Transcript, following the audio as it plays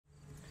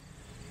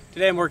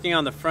Today I'm working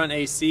on the front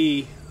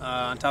AC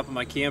on top of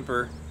my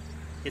camper.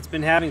 It's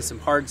been having some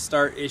hard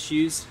start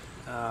issues.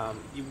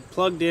 You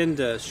plugged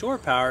into shore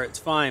power, it's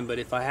fine, but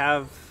if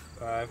I'm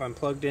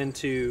plugged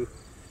into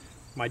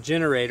my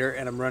generator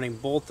and I'm running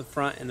both the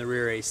front and the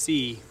rear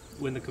AC,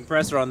 when the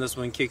compressor on this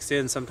one kicks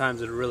in,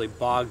 sometimes it'll really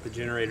bog the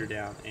generator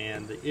down.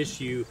 And the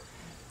issue,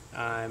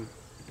 I'm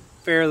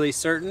fairly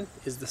certain,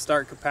 is the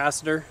start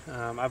capacitor.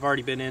 I've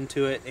already been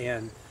into it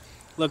and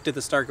looked at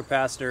the start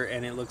capacitor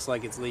and it looks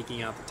like it's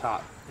leaking out the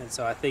top, and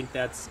so I think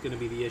that's going to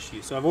be the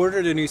issue. So I've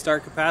ordered a new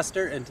start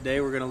capacitor, and today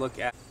we're going to look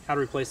at how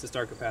to replace the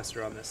start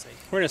capacitor on this thing.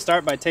 We're going to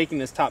start by taking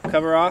this top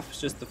cover off. It's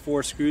just the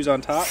 4 screws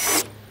on top.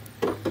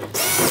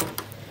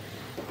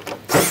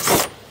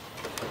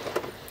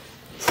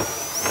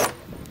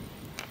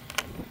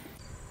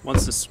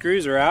 Once the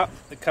screws are out,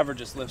 the cover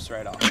just lifts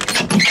right off.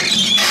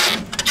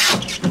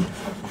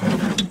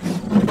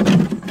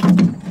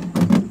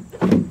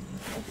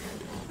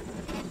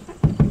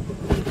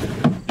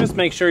 Just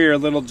make sure you're a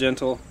little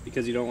gentle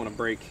because you don't want to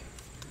break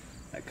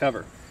that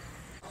cover.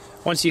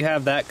 Once you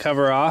have that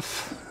cover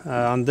off,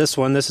 on this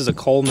one, this is a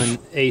Coleman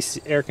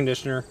AC air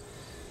conditioner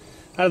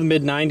out of the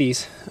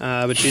mid-90s,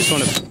 but you just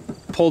want to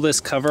pull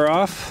this cover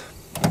off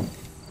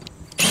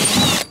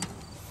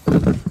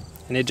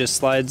and it just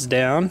slides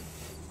down.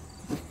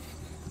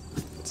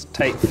 It's a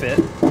tight fit.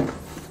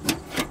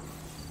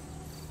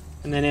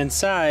 And then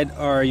inside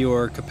are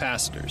your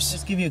capacitors.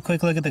 Just give you a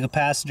quick look at the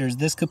capacitors.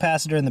 This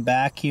capacitor in the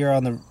back here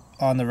on the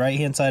right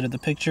hand side of the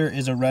picture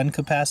is a run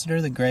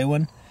capacitor, the gray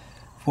one.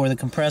 For the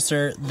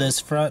compressor, this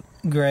front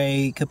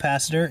gray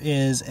capacitor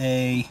is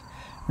a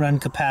run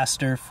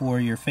capacitor for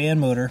your fan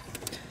motor.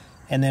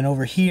 And then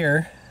over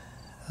here,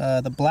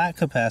 the black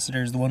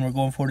capacitor is the one we're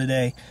going for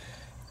today,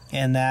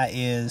 and that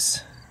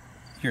is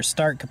your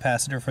start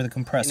capacitor for the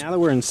compressor. Okay, now that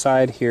we're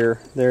inside here,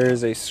 there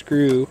is a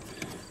screw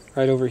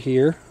right over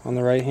here on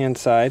the right hand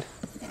side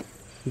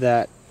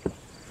that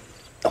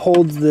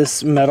holds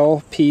this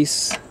metal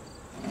piece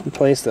in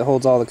place that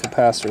holds all the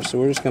capacitors. So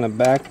we're just going to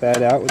back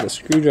that out with a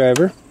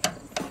screwdriver.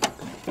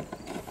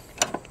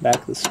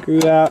 Back the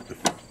screw out,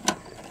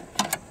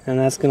 and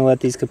that's going to let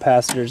these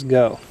capacitors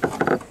go.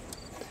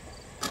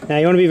 Now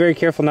you want to be very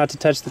careful not to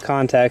touch the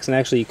contacts, and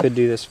actually you could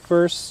do this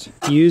first.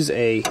 Use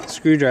a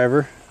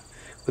screwdriver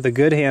with a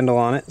good handle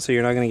on it so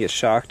you're not going to get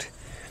shocked,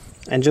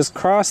 and just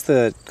cross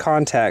the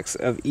contacts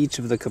of each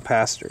of the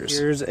capacitors.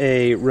 Here's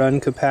a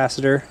run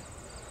capacitor.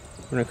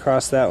 I'm going to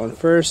cross that one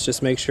first.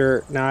 Just make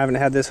sure. Now I haven't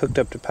had this hooked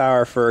up to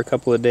power for a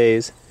couple of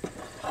days,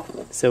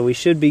 so we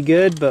should be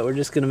good, but we're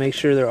just going to make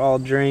sure they're all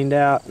drained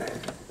out.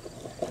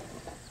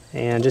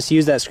 And just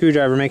use that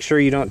screwdriver. Make sure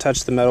you don't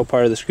touch the metal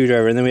part of the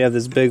screwdriver. And then we have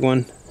this big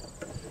one,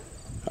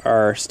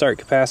 our start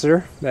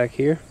capacitor back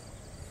here,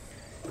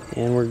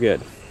 and we're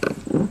good.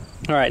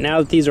 Alright, now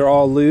that these are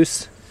all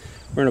loose,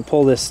 we're going to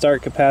pull this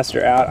start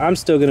capacitor out. I'm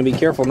still going to be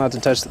careful not to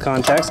touch the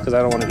contacts because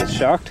I don't want to get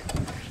shocked.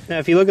 Now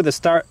if you look at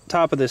the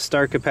top of this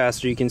start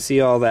capacitor, you can see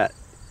all that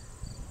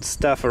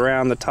stuff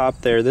around the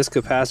top there. This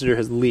capacitor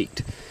has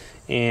leaked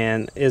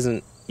and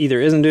either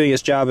isn't doing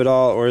its job at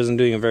all or isn't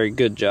doing a very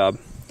good job.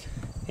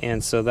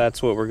 And so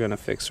that's what we're going to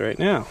fix right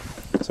now.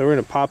 So we're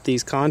going to pop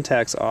these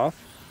contacts off.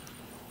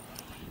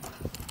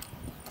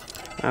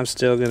 I'm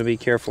still going to be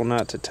careful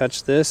not to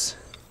touch this.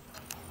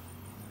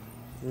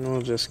 And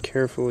we'll just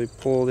carefully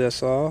pull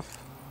this off.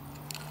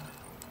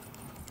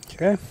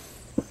 Okay.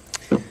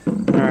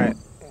 Alright.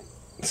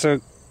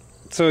 So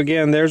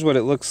again, there's what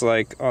it looks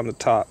like on the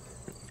top.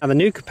 Now the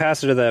new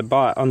capacitor that I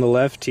bought on the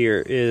left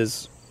here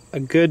is a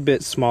good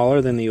bit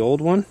smaller than the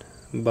old one,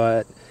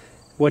 but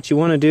what you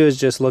want to do is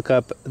just look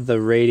up the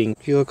rating.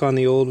 If you look on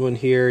the old one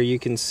here, you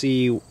can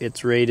see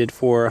it's rated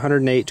for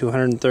 108 to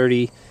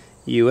 130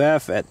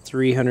 UF at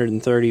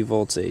 330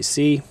 volts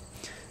AC,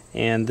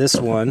 and this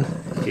one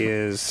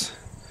is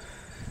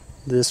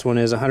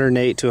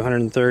 108 to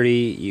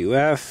 130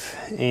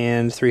 UF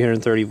and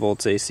 330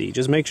 volts AC.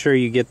 Just make sure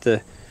you get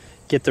the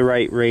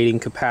right rating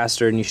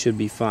capacitor and you should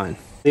be fine.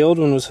 The old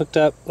one was hooked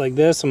up like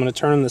this. I'm going to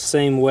turn them the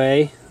same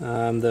way.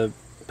 The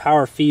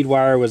power feed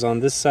wire was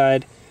on this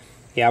side.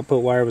 The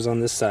output wire was on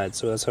this side,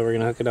 so that's how we're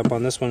going to hook it up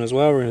on this one as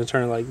well. We're going to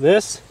turn it like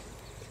this,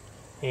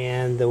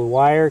 and the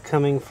wire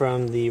coming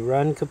from the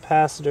run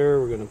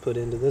capacitor we're going to put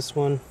into this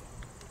one,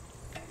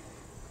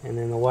 and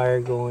then the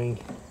wire going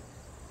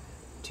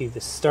to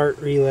the start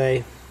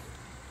relay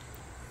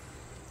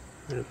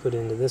we're going to put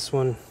into this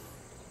one,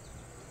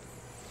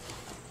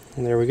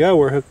 and there we go,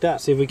 we're hooked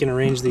up. See if we can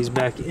arrange these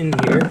back in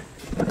here.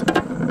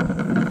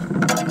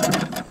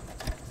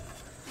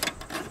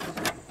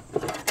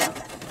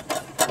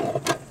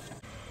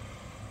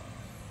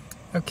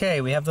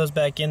 Okay, we have those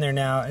back in there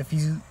now. If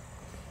you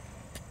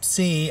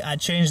see, I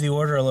changed the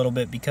order a little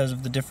bit because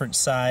of the different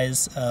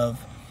size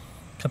of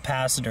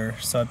capacitor.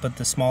 So I put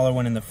the smaller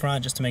one in the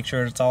front just to make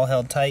sure it's all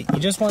held tight. You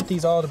just want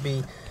these all to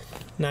be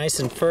nice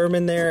and firm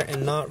in there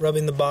and not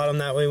rubbing the bottom.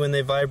 That way when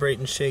they vibrate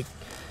and shake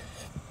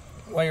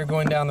while you're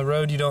going down the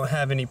road, you don't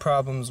have any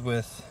problems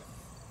with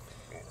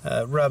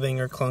rubbing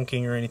or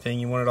clunking or anything.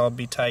 You want it all to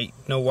be tight,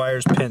 no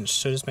wires pinched,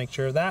 so just make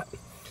sure of that.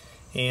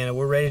 and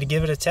we're ready to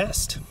give it a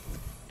test.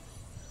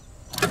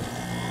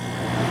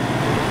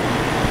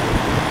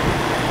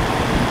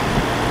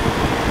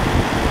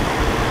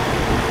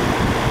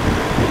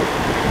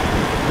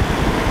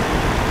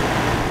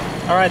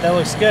 Alright, that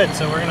looks good,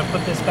 so we're going to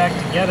put this back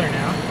together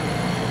now.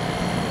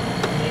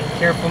 Be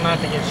careful not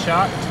to get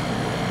shocked.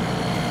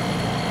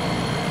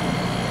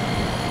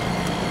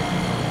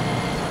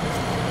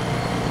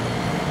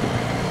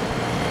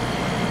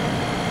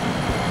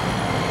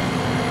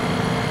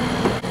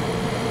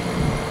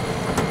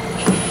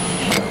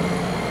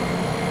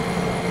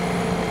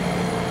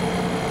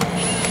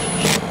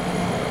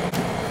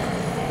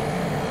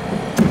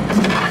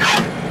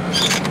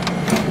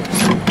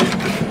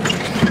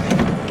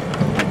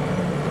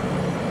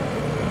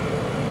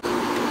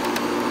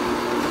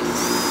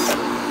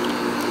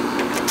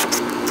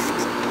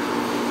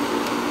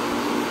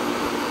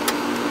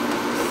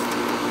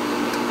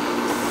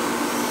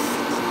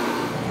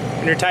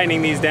 When you're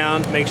tightening these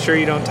down, make sure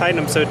you don't tighten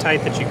them so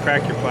tight that you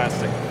crack your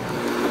plastic.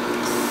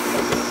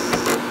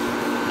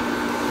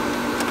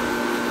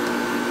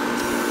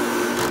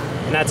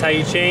 And that's how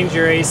you change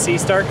your AC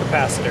start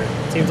capacitor.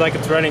 Seems like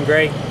it's running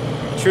great.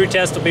 The true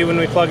test will be when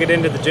we plug it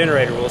into the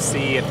generator. We'll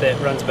see if it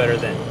runs better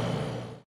then.